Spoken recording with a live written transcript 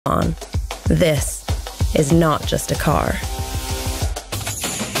on. This is not just a car.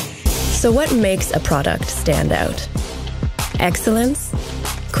 So what makes a product stand out? Excellence,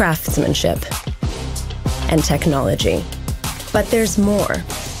 craftsmanship, and technology. But there's more.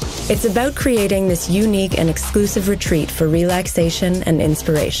 It's about creating this unique and exclusive retreat for relaxation and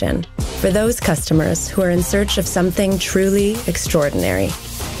inspiration for those customers who are in search of something truly extraordinary,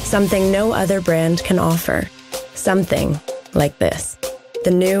 something no other brand can offer, something like this,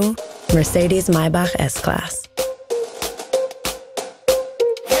 the new Mercedes-Maybach S Class.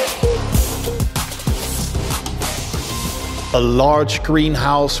 A large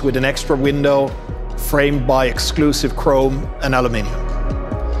greenhouse with an extra window framed by exclusive chrome and aluminium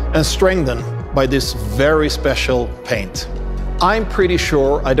and strengthened by this very special paint. I'm pretty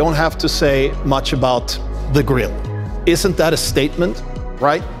sure I don't have to say much about the grille. Isn't that a statement,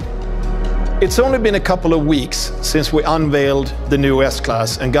 right? It's only been a couple of weeks since we unveiled the new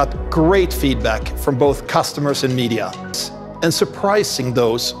S-Class and got great feedback from both customers and media, and surprising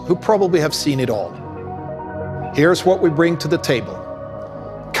those who probably have seen it all. Here's what we bring to the table.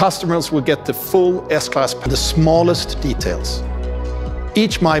 Customers will get the full S-Class, the smallest details.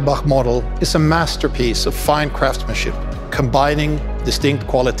 Each Maybach model is a masterpiece of fine craftsmanship, combining distinct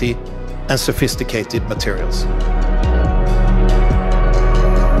quality and sophisticated materials.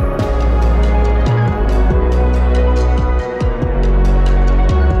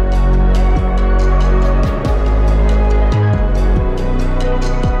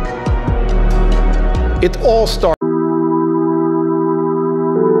 It all starts